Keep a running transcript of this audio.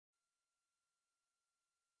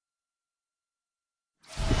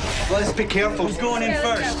Let's be careful. Who's going in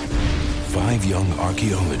first? 5 young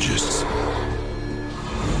archaeologists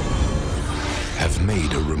have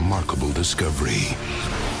made a remarkable discovery.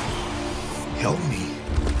 Help me.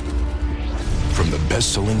 From the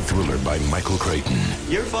best-selling thriller by Michael Crichton.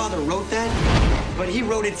 Your father wrote that, but he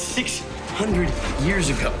wrote it 600 years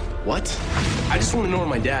ago. What? I just want to know where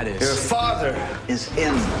my dad is. Your father is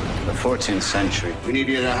in the 14th century. We need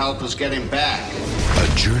you to help us get him back.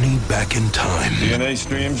 A journey back in time. DNA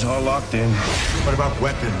streams all locked in. What about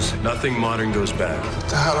weapons? Nothing modern goes back. What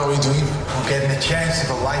the hell are we doing? We're getting a chance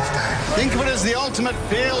of a lifetime. Think of it as the ultimate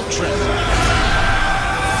field trip.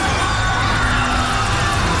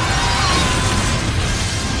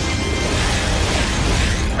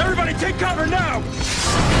 Everybody take cover now!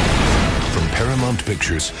 From Paramount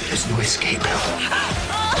Pictures. There's no escape.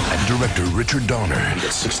 And director Richard Donner. We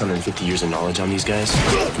got 650 years of knowledge on these guys.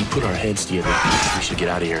 If we put our heads together, we should get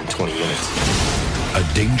out of here in 20 minutes. A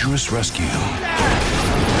dangerous rescue.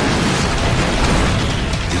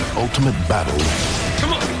 The ultimate battle.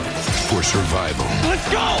 Come on! For survival. Let's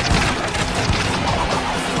go!